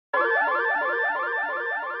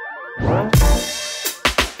Hey,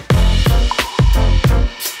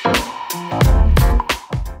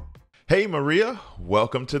 Maria,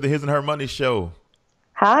 welcome to the His and Her Money Show.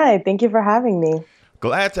 Hi, thank you for having me.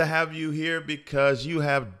 Glad to have you here because you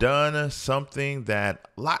have done something that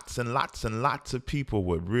lots and lots and lots of people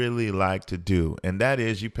would really like to do. And that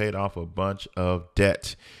is you paid off a bunch of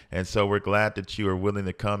debt. And so we're glad that you are willing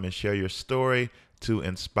to come and share your story to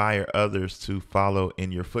inspire others to follow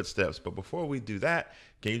in your footsteps. But before we do that,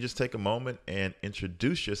 can you just take a moment and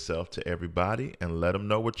introduce yourself to everybody and let them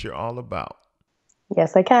know what you're all about?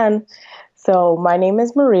 Yes, I can. So, my name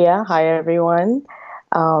is Maria. Hi, everyone.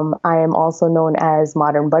 I am also known as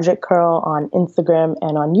Modern Budget Girl on Instagram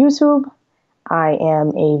and on YouTube. I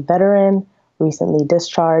am a veteran, recently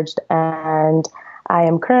discharged, and I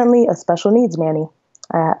am currently a special needs nanny.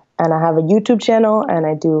 And I have a YouTube channel and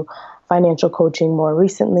I do financial coaching more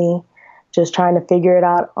recently, just trying to figure it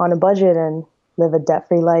out on a budget and live a debt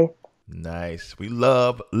free life. Nice. We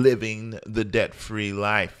love living the debt-free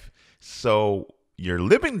life. So you're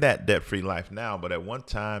living that debt-free life now, but at one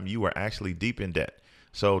time you were actually deep in debt.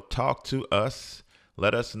 So talk to us.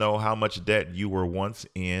 Let us know how much debt you were once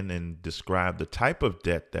in and describe the type of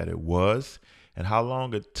debt that it was and how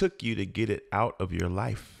long it took you to get it out of your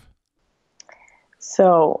life.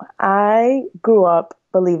 So I grew up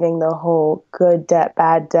believing the whole good debt,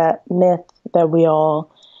 bad debt myth that we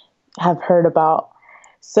all have heard about.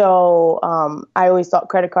 So I always thought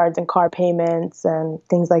credit cards and car payments and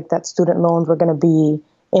things like that, student loans were going to be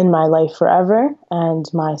in my life forever. And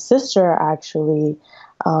my sister actually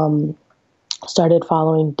um, started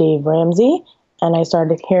following Dave Ramsey, and I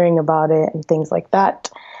started hearing about it and things like that.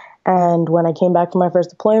 And when I came back from my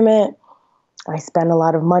first deployment, I spent a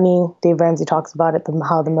lot of money. Dave Ramsey talks about it,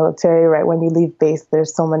 how the military, right, when you leave base,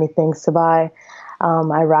 there's so many things to buy.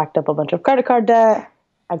 I racked up a bunch of credit card debt.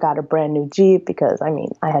 I got a brand new Jeep because, I mean,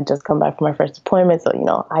 I had just come back from my first deployment, so,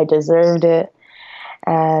 I deserved it.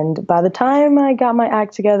 And by the time I got my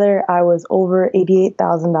act together, I was over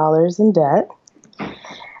 $88,000 in debt,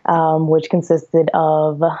 which consisted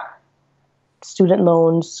of student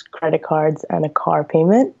loans, credit cards, and a car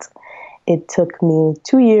payment. It took me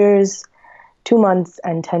 2 years, 2 months,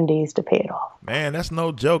 and 10 days to pay it off. Man, that's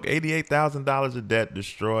no joke. $88,000 of debt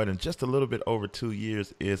destroyed in just a little bit over 2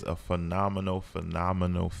 years is a phenomenal,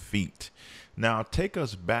 phenomenal feat. Now, take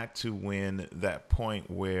us back to when that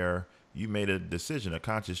point where you made a decision, a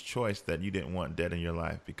conscious choice that you didn't want debt in your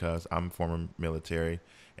life, because I'm former military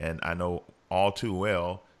and I know all too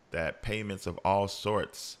well that payments of all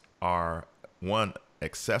sorts are one,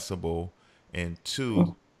 accessible, and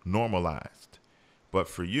two, normalized. But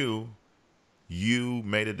for you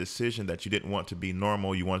made a decision that you didn't want to be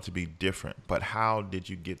normal, you wanted to be different. But how did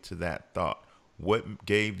you get to that thought? What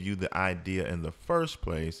gave you the idea in the first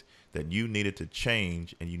place that you needed to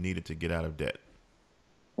change and you needed to get out of debt?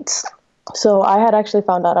 So I had actually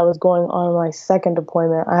found out I was going on my second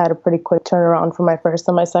deployment. I had a pretty quick turnaround from my first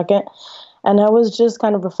and my second. And I was just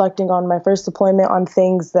kind of reflecting on my first deployment, on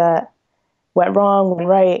things that went wrong, went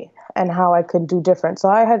right, and how I could do different. So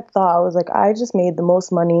I had thought, I was like, I just made the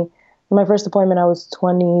most money. In my first deployment, I was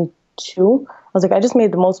 22. I was like, I just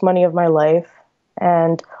made the most money of my life.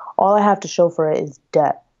 And all I have to show for it is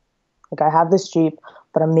debt. Like, I have this Jeep,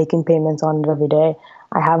 but I'm making payments on it every day.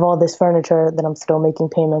 I have all this furniture that I'm still making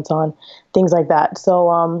payments on, things like that.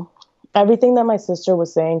 So everything that my sister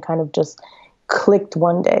was saying kind of just clicked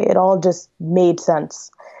one day. It all just made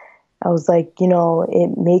sense. I was like,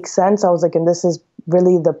 it makes sense. I was like, and this is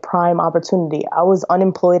really the prime opportunity. I was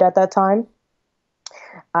unemployed at that time.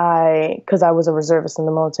 Because I was a reservist in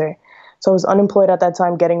the military. So I was unemployed at that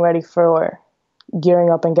time, gearing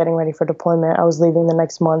up and getting ready for deployment. I was leaving the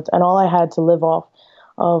next month, and all I had to live off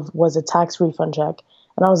of was a tax refund check.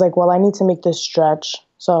 And I was like, well, I need to make this stretch.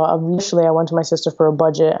 So initially I went to my sister for a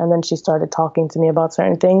budget, and then she started talking to me about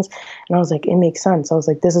certain things. And I was like, it makes sense. I was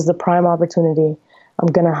like, this is the prime opportunity. I'm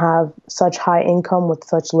going to have such high income with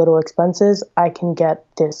such little expenses. I can get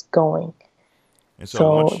this going. And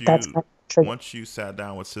so So that's my trigger. once you sat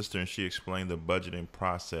down with sister and she explained the budgeting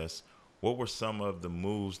process, what were some of the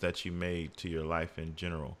moves that you made to your life in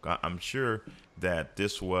general? I'm sure that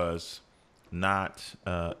this was not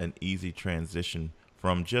an easy transition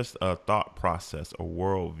from just a thought process, a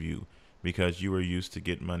worldview, because you were used to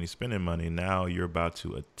get money, spending money. Now you're about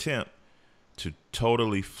to attempt to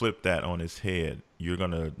totally flip that on its head. You're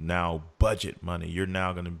going to now budget money. You're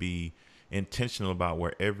now going to be intentional about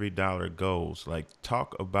where every dollar goes. Like,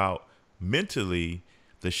 talk about mentally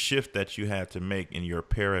the shift that you had to make in your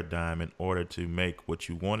paradigm in order to make what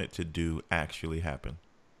you wanted to do actually happen.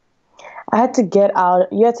 I had to get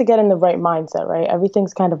out, you had to get in the right mindset, right?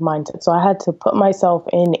 Everything's kind of mindset. So I had to put myself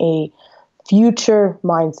in a future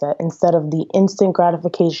mindset instead of the instant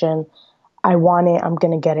gratification. I want it, I'm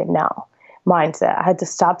going to get it now mindset. I had to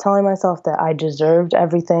stop telling myself that I deserved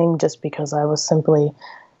everything just because I was simply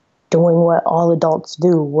doing what all adults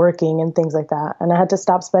do, working and things like that. And I had to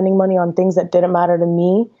stop spending money on things that didn't matter to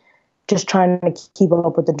me, just trying to keep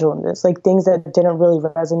up with the Joneses, like things that didn't really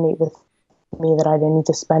resonate with me that I didn't need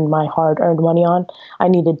to spend my hard earned money on. I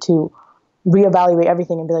needed to reevaluate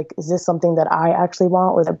everything and be like, is this something that I actually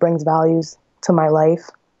want or that brings values to my life?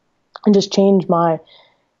 And just change my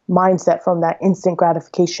mindset from that instant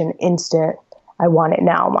gratification, instant, I want it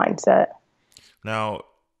now mindset. Now,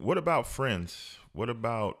 what about friends? What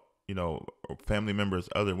about, family members,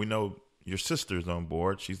 other? We know your sister's on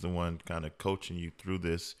board. She's the one kind of coaching you through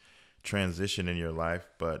this transition in your life,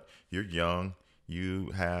 but you're young.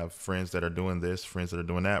 You have friends that are doing this, friends that are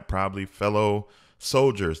doing that, probably fellow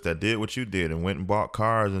soldiers that did what you did and went and bought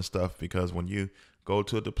cars and stuff, because when you go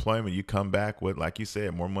to a deployment, you come back with, like you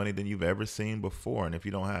said, more money than you've ever seen before. And if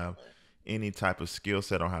you don't have any type of skill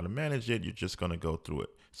set on how to manage it, you're just going to go through it.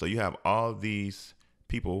 So you have all these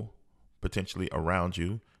people potentially around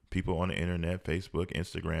you, people on the internet, Facebook,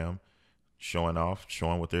 Instagram, showing off,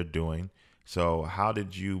 showing what they're doing. So how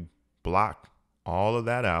did you block all of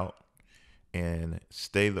that out and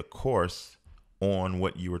stay the course on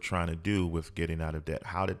what you were trying to do with getting out of debt?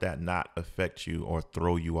 How did that not affect you or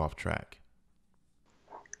throw you off track?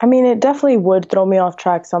 I mean, it definitely would throw me off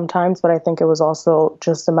track sometimes, but I think it was also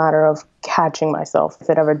just a matter of catching myself if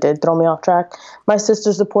it ever did throw me off track. My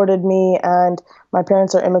sister supported me, and my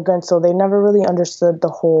parents are immigrants, so they never really understood the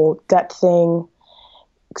whole debt thing.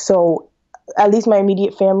 So at least my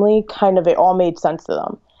immediate family, kind of, it all made sense to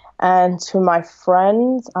them. And to my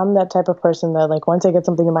friends, I'm that type of person that, like, once I get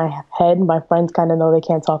something in my head, my friends kind of know they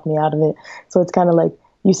can't talk me out of it. So it's kind of like,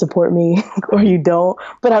 you support me or you don't,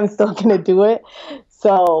 but I'm still going to do it.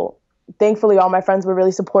 So thankfully, all my friends were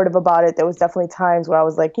really supportive about it. There was definitely times where I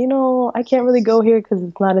was like, I can't really go here because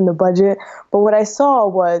it's not in the budget. But what I saw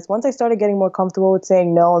was once I started getting more comfortable with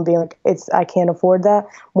saying no and being like, I can't afford that,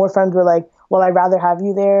 more friends were like, well, I'd rather have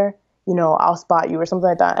you there. I'll spot you or something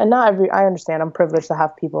like that. And I understand I'm privileged to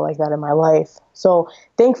have people like that in my life. So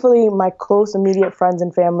thankfully, my close, immediate friends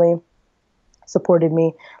and family supported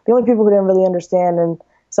me. The only people who didn't really understand and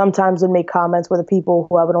sometimes would make comments were the people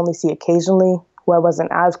who I would only see occasionally, who I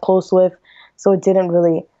wasn't as close with. So it didn't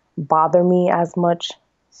really bother me as much,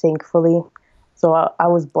 thankfully. So I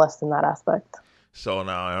was blessed in that aspect. So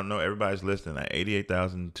now I don't know, everybody's listening. At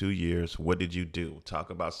 88,000 2 years, what did you do? Talk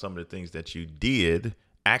about some of the things that you did,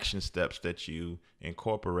 action steps that you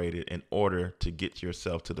incorporated in order to get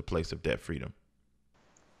yourself to the place of debt freedom.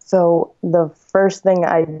 So the first thing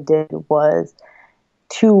I did was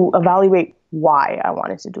to evaluate why I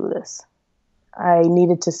wanted to do this. I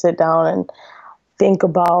needed to sit down and think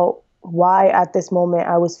about why at this moment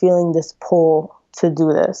I was feeling this pull to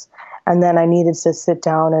do this. And then I needed to sit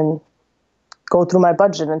down and go through my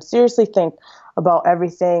budget and seriously think about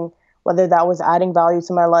everything, whether that was adding value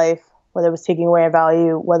to my life, whether it was taking away a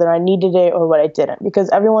value, whether I needed it or what I didn't, because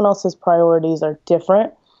everyone else's priorities are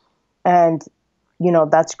different. And,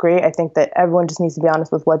 that's great. I think that everyone just needs to be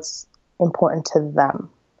honest with what's important to them.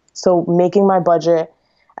 So making my budget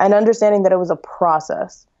and understanding that it was a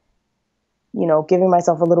process, giving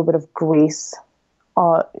myself a little bit of grace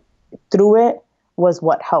uh, through it was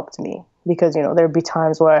what helped me. Because, there'd be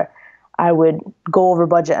times where I would go over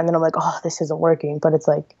budget and then I'm like, oh, this isn't working. But it's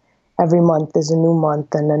like every month is a new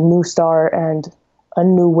month and a new start and a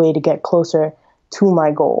new way to get closer to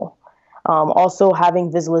my goal. Also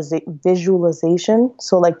having visualization.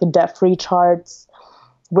 So like the debt-free charts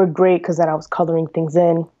were great because then I was coloring things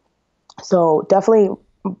in. So definitely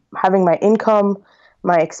having my income,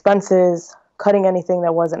 my expenses, cutting anything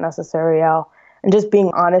that wasn't necessary out, and just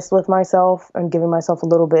being honest with myself and giving myself a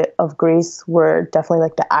little bit of grace were definitely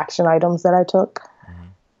like the action items that I took Mm-hmm.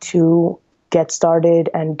 to get started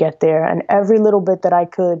and get there. And every little bit that I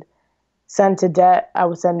could send to debt, I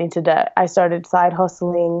was sending to debt. I started side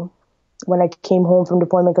hustling when I came home from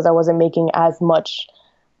deployment because I wasn't making as much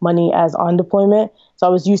money as on deployment. So I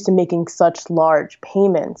was used to making such large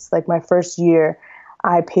payments. Like my first year,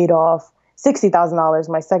 I paid off $60,000.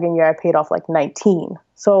 My second year, I paid off like 19.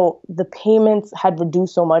 So the payments had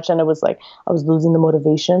reduced so much, and it was like I was losing the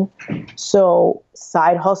motivation. So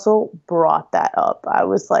side hustle brought that up.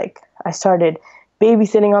 I started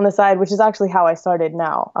babysitting on the side, which is actually how I started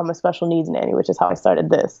now. I'm a special needs nanny, which is how I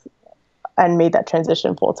started this and made that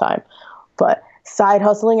transition full time. But side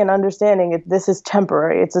hustling and understanding this is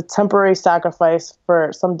temporary. It's a temporary sacrifice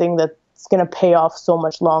for something that's it's going to pay off so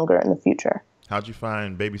much longer in the future. How'd you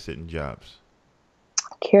find babysitting jobs?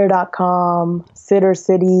 Care.com, Sitter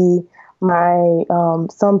City, my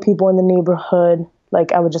some people in the neighborhood,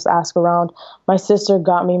 like I would just ask around. My sister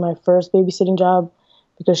got me my first babysitting job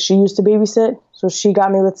because she used to babysit. So she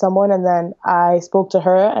got me with someone, and then I spoke to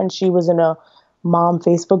her, and she was in a mom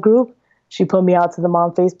Facebook group. She put me out to the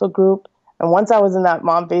mom Facebook group. And once I was in that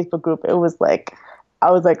mom Facebook group, it was like, I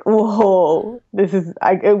was like, whoa,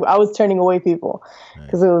 I was turning away people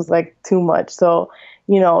because it Nice. was like too much. So,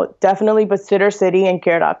 definitely, but Sitter City and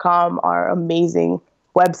Care.com are amazing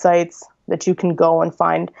websites that you can go and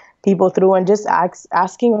find people through and just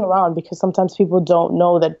asking around, because sometimes people don't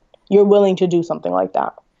know that you're willing to do something like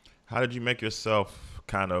that. How did you make yourself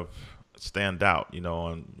kind of stand out,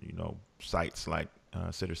 on, sites like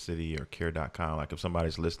Sitter City or Care.com? Like if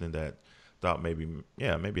somebody's listening that thought maybe,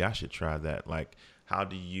 yeah, maybe I should try that. Like, how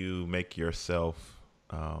do you make yourself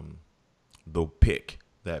the pick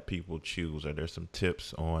that people choose? Are there some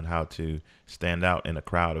tips on how to stand out in a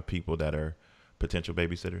crowd of people that are potential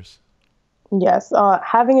babysitters? Yes,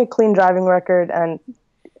 having a clean driving record and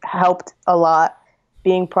helped a lot.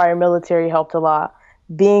 Being prior military helped a lot.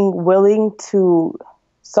 Being willing to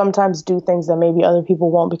sometimes do things that maybe other people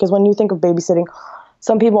won't. Because when you think of babysitting,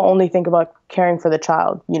 some people only think about caring for the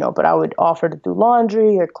child, but I would offer to do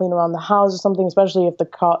laundry or clean around the house or something, especially if the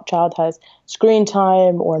child has screen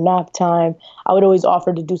time or nap time. I would always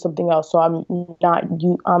offer to do something else. So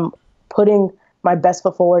I'm putting my best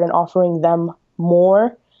foot forward and offering them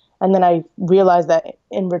more. And then I realized that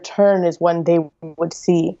in return is when they would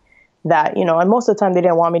see that, and most of the time they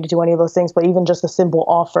didn't want me to do any of those things, but even just a simple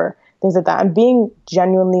offer, things like that. I'm being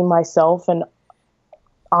genuinely myself and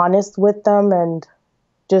honest with them. And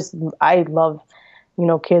just, I love,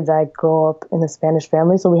 kids. I grew up in a Spanish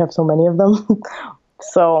family, so we have so many of them.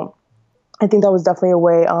 So I think that was definitely a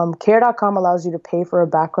way. Care.com allows you to pay for a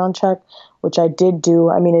background check, which I did do.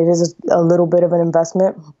 I mean, it is a little bit of an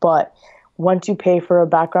investment, but once you pay for a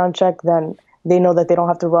background check, then they know that they don't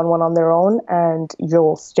have to run one on their own, and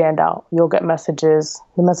you'll stand out. You'll get messages.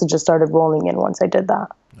 The messages started rolling in once I did that.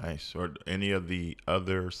 Nice. Or any of the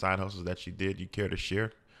other side hustles that you did, you care to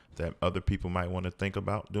share that other people might want to think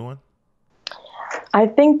about doing? I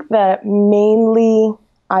think that mainly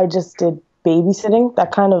I just did babysitting.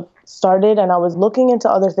 That kind of started, and I was looking into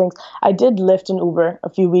other things. I did Lyft and Uber a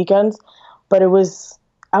few weekends, but I was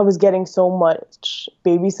getting so much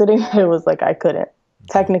babysitting that it was like I couldn't. Okay.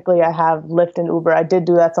 Technically, I have Lyft and Uber. I did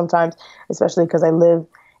do that sometimes, especially because I live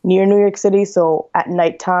near New York City. So at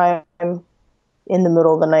nighttime, in the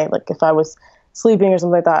middle of the night, like if I was sleeping or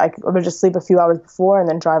something like that, I would just sleep a few hours before and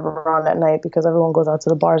then drive around at night because everyone goes out to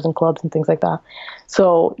the bars and clubs and things like that.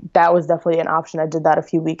 So that was definitely an option. I did that a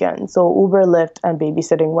few weekends. So Uber, Lyft, and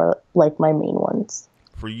babysitting were like my main ones.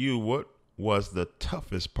 For you, what was the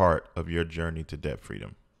toughest part of your journey to debt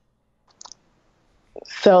freedom?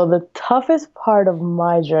 So the toughest part of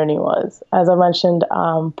my journey was, as I mentioned,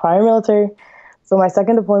 prior military. So my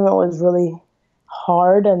second deployment was really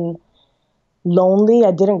hard and lonely.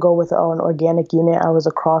 I didn't go with an organic unit. I was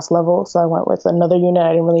a cross level, so I went with another unit.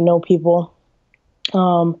 I didn't really know people.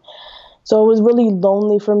 Um, so it was really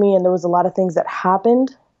lonely for me, and there was a lot of things that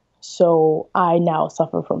happened. So I now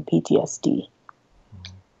suffer from PTSD.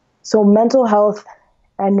 So mental health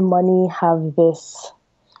and money have this,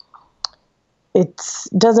 it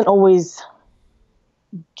doesn't always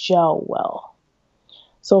gel well.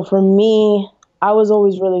 So for me, I was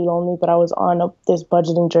always really lonely, but I was on this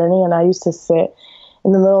budgeting journey, and I used to sit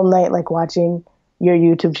in the middle of the night, like watching your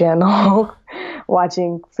YouTube channel,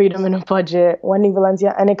 watching Freedom in a Budget, Wendy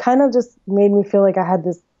Valencia, and it kind of just made me feel like I had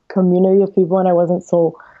this community of people, and I wasn't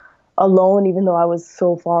so alone, even though I was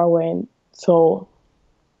so far away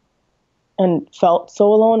and felt so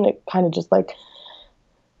alone. It kind of just like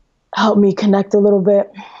helped me connect a little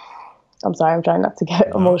bit. I'm sorry, I'm trying not to get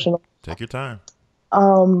No, emotional. take your time.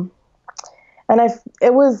 Um, and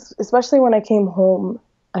it was, especially when I came home,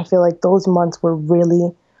 I feel like those months were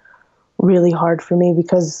really, really hard for me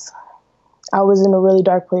because I was in a really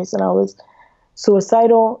dark place and I was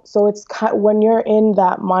suicidal. So it's when you're in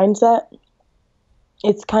that mindset,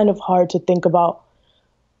 it's kind of hard to think about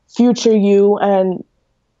future you and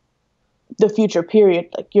the future period.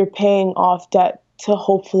 Like you're paying off debt to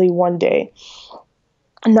hopefully one day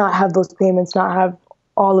not have those payments, not have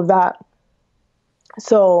all of that.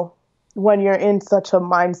 So when you're in such a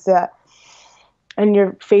mindset and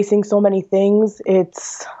you're facing so many things,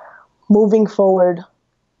 it's moving forward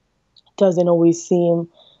doesn't always seem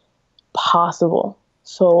possible.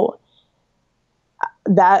 So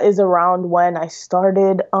that is around when I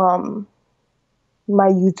started my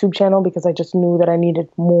YouTube channel because I just knew that I needed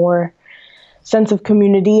more sense of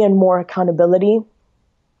community and more accountability,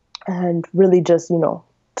 and really just,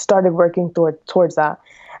 started working towards that.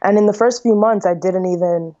 And in the first few months, I didn't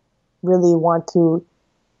even really want to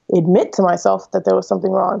admit to myself that there was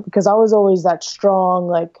something wrong, because I was always that strong,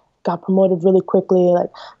 like got promoted really quickly, like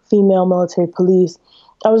female military police.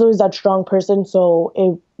 I was always that strong person. So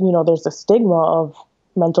there's the stigma of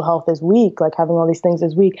mental health is weak, like having all these things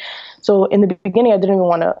is weak. So in the beginning, I didn't even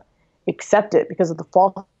want to accept it because of the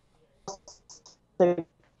false stigma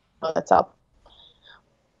that's up.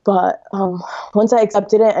 But once I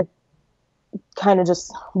accepted it and kind of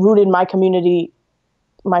just rooted my community,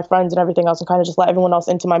 my friends and everything else, and kind of just let everyone else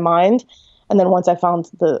into my mind. And then once I found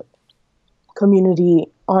the community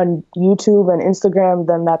on YouTube and Instagram,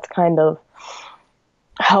 then that's kind of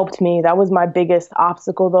helped me. That was my biggest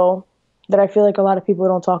obstacle, though, that I feel like a lot of people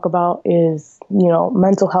don't talk about is,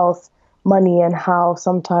 mental health, money, and how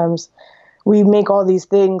sometimes we make all these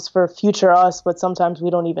things for future us, but sometimes we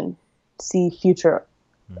don't even see future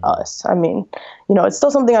us. I mean, it's still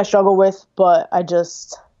something I struggle with, but I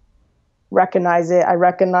just recognize it. I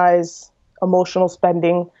recognize emotional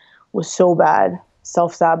spending was so bad.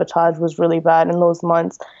 Self-sabotage was really bad in those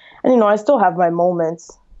months. And, I still have my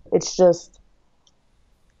moments. It's just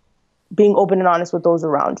being open and honest with those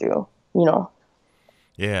around you,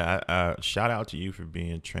 Yeah, shout out to you for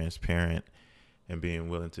being transparent and being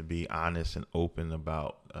willing to be honest and open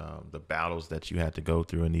about the battles that you had to go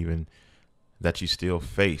through and even that you still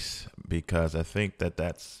face, because I think that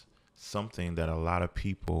that's something that a lot of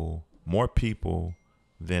people, more people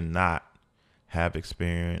than not, have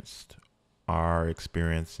experienced, are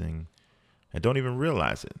experiencing, and don't even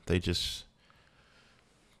realize it. They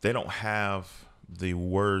don't have the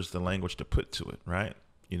words, the language to put to it, right?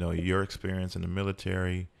 Your experience in the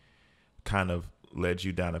military kind of led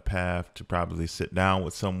you down a path to probably sit down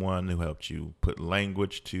with someone who helped you put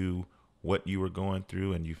language to what you were going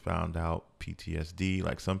through, and you found out PTSD.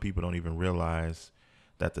 Like, some people don't even realize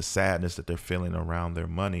that the sadness that they're feeling around their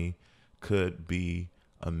money could be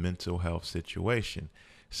a mental health situation.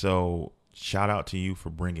 So shout out to you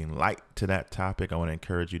for bringing light to that topic. I want to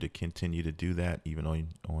encourage you to continue to do that, even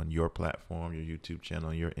on your platform, your YouTube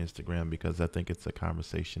channel, your Instagram, because I think it's a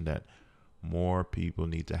conversation that more people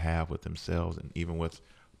need to have with themselves and even with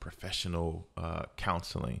professional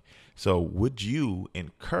counseling. So would you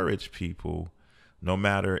encourage people, no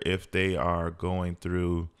matter if they are going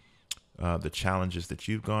through the challenges that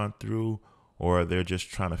you've gone through, or they're just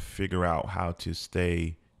trying to figure out how to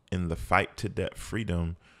stay in the fight to debt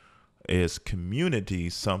freedom, is community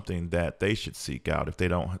something that they should seek out? If they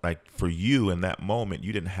don't, like for you in that moment,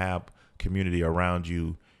 you didn't have community around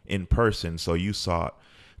you in person, so you sought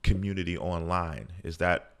community online. Is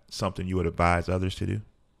that something you would advise others to do?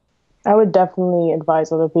 I would definitely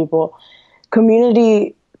advise other people.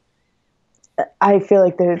 Community, I feel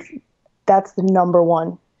like that's the number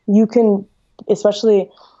one. You can, especially,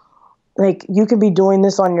 like, you could be doing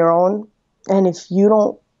this on your own, and if you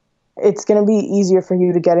don't, it's going to be easier for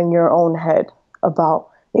you to get in your own head about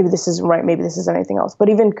maybe this isn't right, maybe this isn't anything else. But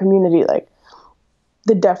even community, like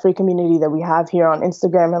the debt-free community that we have here on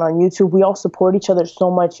Instagram and on YouTube, we all support each other so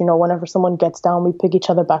much. Whenever someone gets down, we pick each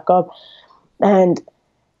other back up. And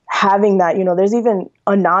having that, there's even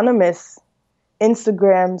anonymous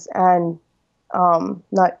Instagrams and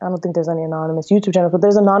I don't think there's any anonymous YouTube channels, but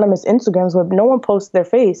there's anonymous Instagrams where no one posts their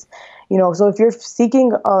face. So if you're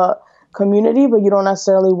seeking a community, but you don't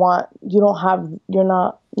necessarily you don't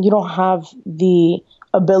have the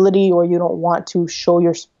ability, or you don't want to show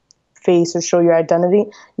your face or show your identity,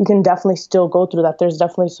 you can definitely still go through that. There's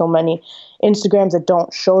definitely so many Instagrams that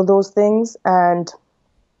don't show those things, and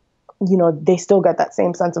they still get that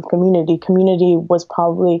same sense of community. Community was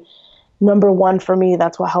probably number one for me.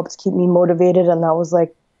 That's what helps keep me motivated, and that was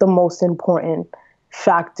like the most important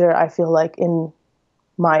factor, I feel like, in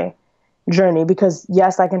my journey. Because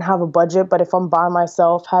yes, I can have a budget, but if I'm by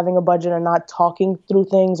myself having a budget and not talking through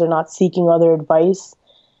things or not seeking other advice,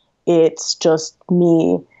 it's just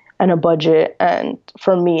me and a budget. And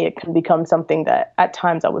for me, it can become something that at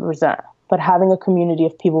times I would resent. But having a community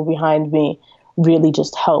of people behind me really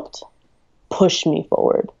just helped push me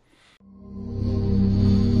forward.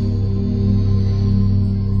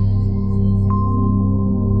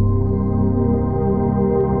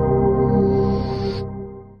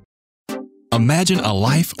 Imagine a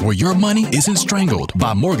life where your money isn't strangled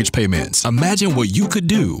by mortgage payments. Imagine what you could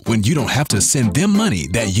do when you don't have to send them money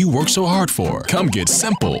that you work so hard for. Come get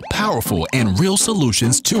simple, powerful, and real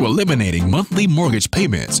solutions to eliminating monthly mortgage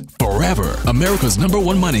payments forever. America's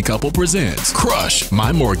 #1 money couple presents Crush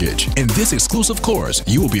My Mortgage. In this exclusive course,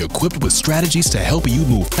 you will be equipped with strategies to help you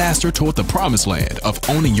move faster toward the promised land of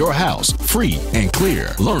owning your house free and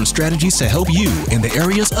clear. Learn strategies to help you in the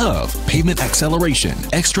areas of payment acceleration,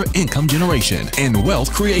 extra income generation, and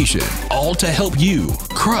wealth creation, all to help you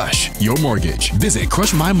crush your mortgage. Visit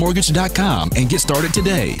crushmymortgage.com and get started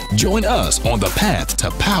today. Join us on the path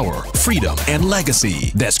to power, freedom, and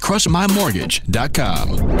legacy. That's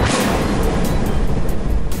crushmymortgage.com.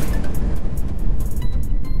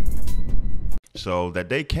 So that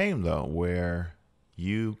day came, though, where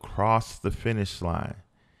you crossed the finish line.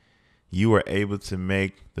 You were able to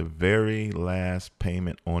make the very last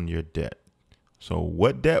payment on your debt. So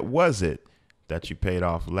what debt was it that you paid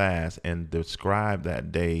off last? And describe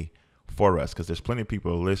that day for us, because there's plenty of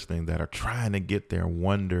people listening that are trying to get there and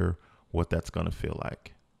wonder what that's going to feel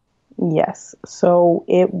like. Yes. So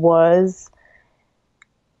it was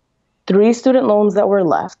 3 student loans that were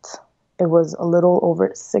left. It was a little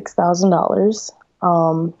over $6,000.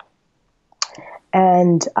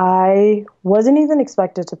 And I wasn't even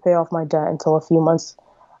expected to pay off my debt until a few months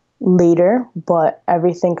later, but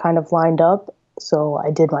everything kind of lined up. So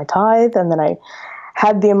I did my tithe, and then I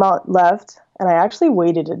had the amount left, and I actually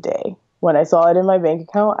waited a day. When I saw it in my bank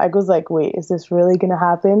account, I was like, wait, is this really going to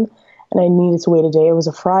happen? And I needed to wait a day. It was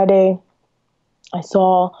a Friday. I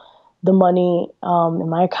saw the money in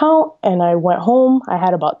my account, and I went home. I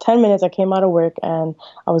had about 10 minutes. I came out of work, and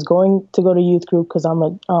I was going to go to youth group because I'm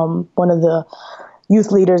one of the youth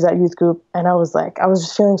leaders at youth group. And I was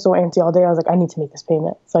just feeling so empty all day. I was like, I need to make this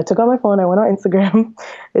payment. So I took out my phone. I went on Instagram.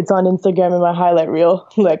 It's on Instagram in my highlight reel,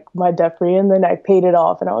 like my debt free. And then I paid it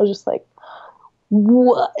off. And I was just like,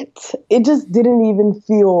 what? It just didn't even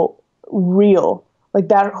feel real. Like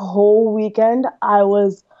that whole weekend, I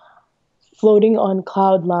was floating on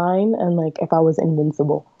cloud nine and like if I was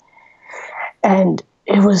invincible. And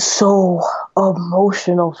it was so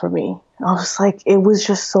emotional for me. I was like, it was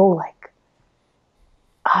just so like,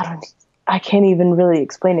 I can't even really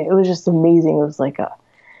explain it. It was just amazing. It was like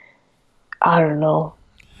I don't know.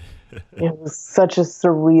 It was such a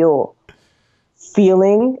surreal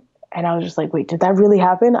feeling. And I was just like, wait, did that really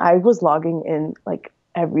happen? I was logging in like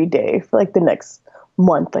every day for like the next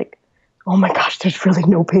month. Like, oh my gosh, there's really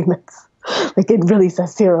no payments. Like it really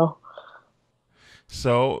says 0.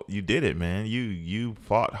 So you did it, man. You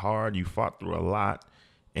fought hard. You fought through a lot.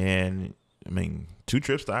 And I mean, 2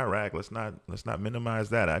 trips to Iraq. Let's not minimize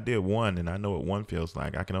that. I did 1, and I know what 1 feels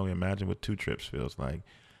like. I can only imagine what 2 trips feels like.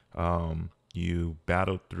 You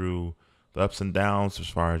battled through the ups and downs as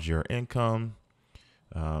far as your income,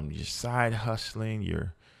 your side hustling,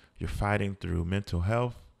 you're fighting through mental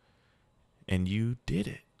health, and you did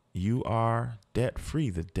it. You are debt free.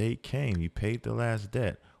 The day came. You paid the last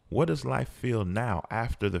debt. What does life feel now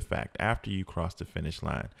after the fact, after you crossed the finish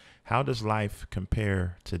line? How does life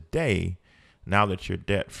compare today, now that you're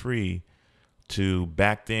debt free, to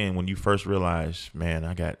back then when you first realized, man,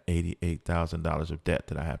 I got $88,000 of debt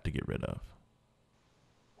that I have to get rid of?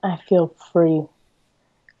 I feel free.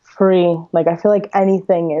 Free. Like I feel like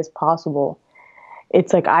anything is possible.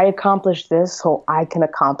 It's like I accomplished this, so I can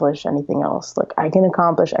accomplish anything else. Like I can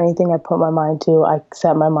accomplish anything I put my mind to, I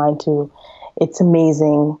set my mind to. It's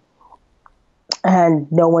amazing.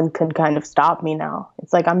 And no one can kind of stop me now.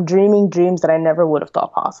 It's like I'm dreaming dreams that I never would have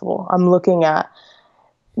thought possible. I'm looking at,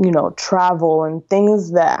 travel and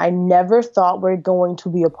things that I never thought were going to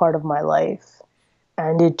be a part of my life.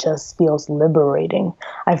 And it just feels liberating.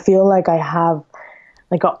 I feel like I have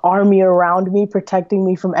like an army around me protecting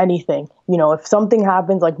me from anything. If something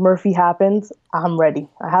happens, like Murphy happens, I'm ready.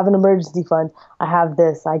 I have an emergency fund. I have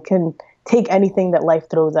this. I can take anything that life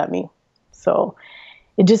throws at me. So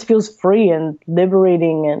it just feels free and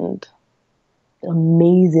liberating and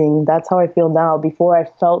amazing. That's how I feel now. Before I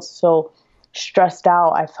felt so stressed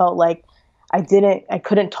out. I felt like I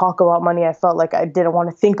couldn't talk about money. I felt like I didn't want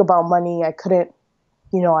to think about money. I couldn't,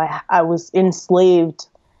 I was enslaved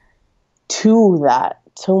to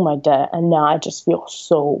my debt. And now I just feel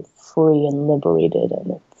so free and liberated,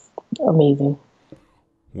 and it's amazing.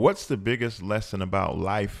 What's the biggest lesson about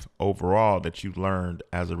life overall that you learned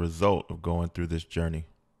as a result of going through this journey?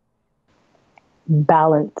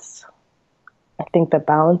 Balance. I think that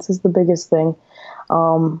balance is the biggest thing,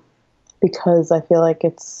 because I feel like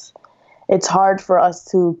it's hard for us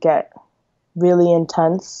to get really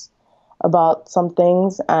intense about some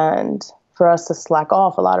things, and for us to slack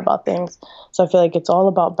off a lot about things. So I feel like it's all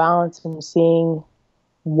about balance and seeing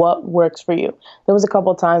what works for you. There was a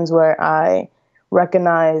couple of times where I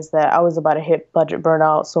recognized that I was about to hit budget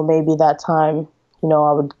burnout. So maybe that time,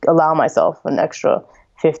 I would allow myself an extra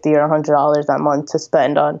 $50 or $100 that month to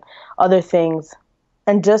spend on other things,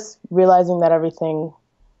 and just realizing that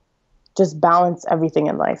just balance everything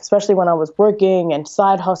in life, especially when I was working and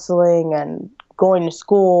side hustling and going to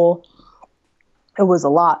school. It was a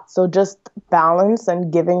lot. So just balance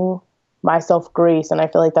and giving myself grace. And I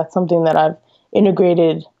feel like that's something that I've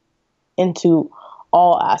integrated into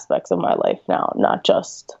all aspects of my life now, not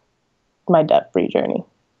just my debt-free journey.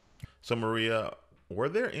 So, Maria, were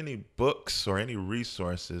there any books or any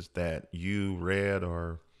resources that you read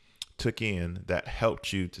or took in that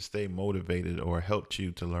helped you to stay motivated or helped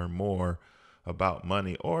you to learn more about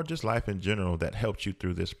money or just life in general that helped you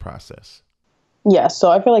through this process? Yeah,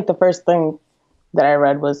 so I feel like the first thing that I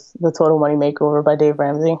read was The Total Money Makeover by Dave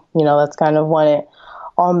Ramsey. That's kind of when it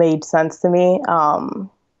all made sense to me. And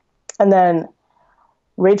then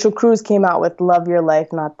Rachel Cruz came out with Love Your Life,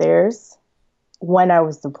 Not Theirs when I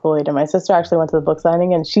was deployed. And my sister actually went to the book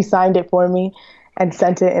signing and she signed it for me and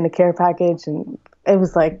sent it in a care package. And it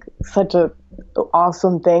was like such a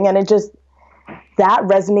awesome thing. And that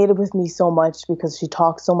resonated with me so much because she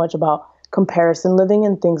talks so much about comparison living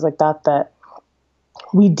and things like that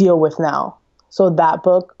we deal with now. So that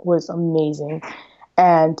book was amazing.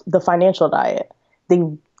 And The Financial Diet,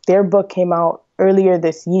 their book came out earlier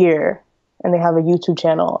this year and they have a YouTube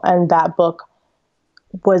channel. And that book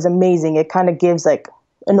was amazing. It kind of gives like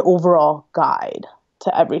an overall guide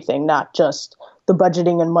to everything, not just the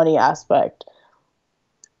budgeting and money aspect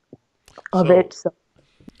of it. So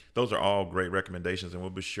those are all great recommendations, and we'll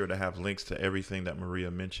be sure to have links to everything that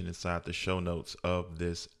Maria mentioned inside the show notes of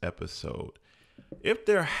this episode. If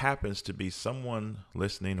there happens to be someone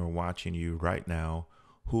listening or watching you right now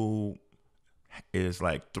who is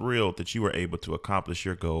like thrilled that you were able to accomplish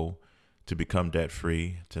your goal to become debt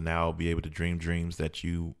free, to now be able to dream dreams that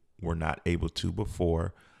you were not able to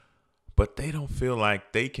before, but they don't feel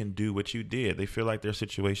like they can do what you did. They feel like their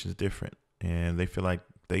situation is different and they feel like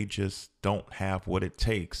they just don't have what it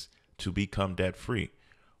takes to become debt free.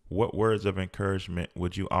 What words of encouragement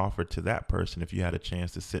would you offer to that person if you had a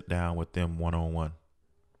chance to sit down with them one-on-one?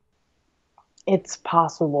 It's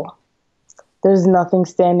possible. There's nothing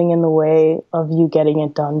standing in the way of you getting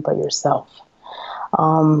it done but yourself.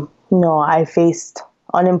 I faced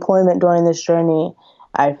unemployment during this journey.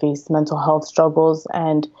 I faced mental health struggles,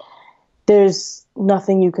 and there's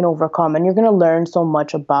nothing you can overcome. And you're going to learn so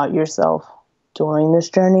much about yourself during this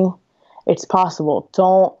journey. It's possible.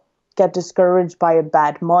 Don't get discouraged by a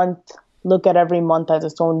bad month. Look at every month as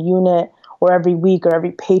its own unit, or every week or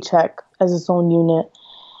every paycheck as its own unit,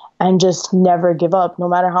 and just never give up. No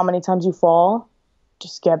matter how many times you fall,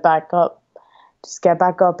 just get back up. Just get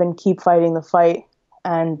back up and keep fighting the fight,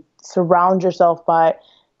 and surround yourself by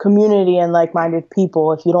community and like-minded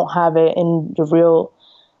people. If you don't have it in your real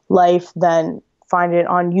life, then find it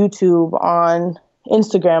on YouTube, on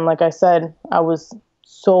Instagram. Like I said, I was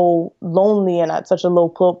so lonely and at such a low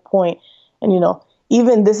point. And,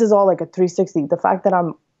 even this is all like a 360. The fact that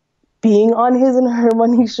I'm being on His and Her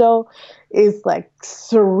Money show is like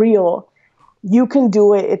surreal. You can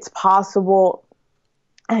do it. It's possible.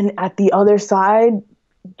 And at the other side,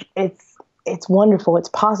 it's wonderful. It's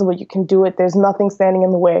possible. You can do it. There's nothing standing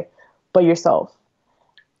in the way but yourself.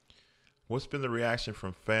 What's been the reaction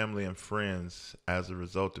from family and friends as a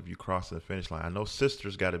result of you crossing the finish line? I know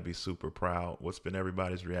sisters got to be super proud. What's been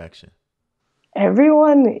everybody's reaction?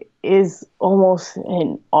 Everyone is almost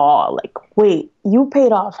in awe. Like, wait, you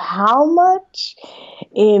paid off how much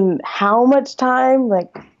in how much time?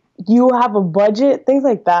 Like, you have a budget? Things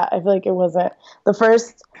like that. I feel like it wasn't the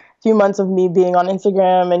first few months of me being on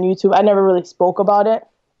Instagram and YouTube. I never really spoke about it.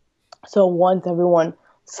 So once everyone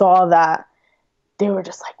saw that, they were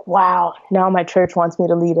just like, wow, now my church wants me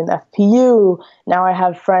to lead an FPU. Now I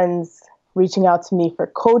have friends reaching out to me for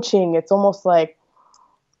coaching. It's almost like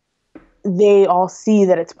they all see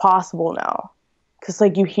that it's possible now. Because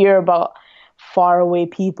like you hear about far away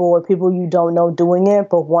people or people you don't know doing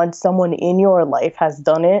it, but once someone in your life has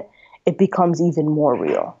done it, it becomes even more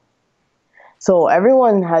real. So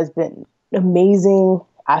everyone has been amazing,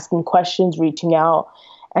 asking questions, reaching out.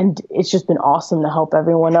 And it's just been awesome to help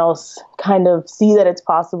everyone else kind of see that it's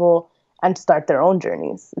possible and start their own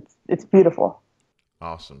journeys. It's beautiful.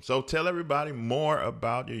 Awesome. So tell everybody more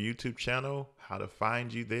about your YouTube channel, how to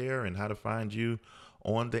find you there, and how to find you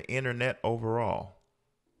on the internet overall.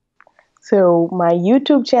 So my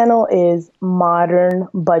YouTube channel is Modern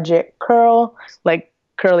Budget Curl, like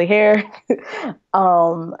curly hair.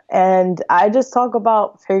 And I just talk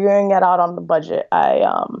about figuring it out on the budget. I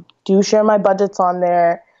do share my budgets on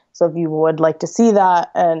there. So if you would like to see that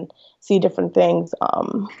and see different things,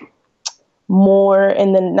 more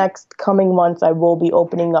in the next coming months, I will be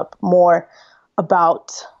opening up more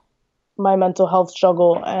about my mental health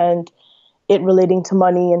struggle and it relating to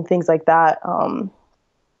money and things like that.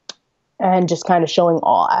 And just kind of showing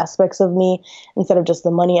all aspects of me instead of just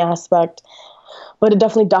the money aspect. But it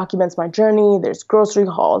definitely documents my journey. There's grocery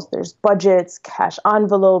hauls, there's budgets, cash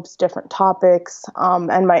envelopes, different topics,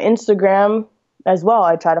 and my Instagram as well.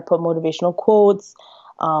 I try to put motivational quotes.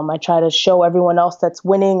 I try to show everyone else that's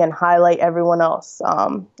winning and highlight everyone else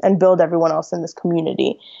and build everyone else in this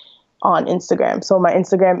community on Instagram. So my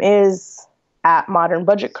Instagram is at Modern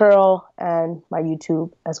Budget Curl, and my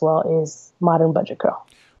YouTube as well is Modern Budget Curl.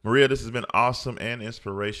 Maria, this has been awesome and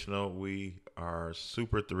inspirational. We are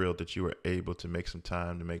super thrilled that you were able to make some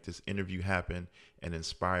time to make this interview happen and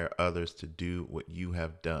inspire others to do what you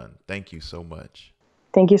have done. Thank you so much.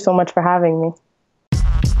 Thank you so much for having me.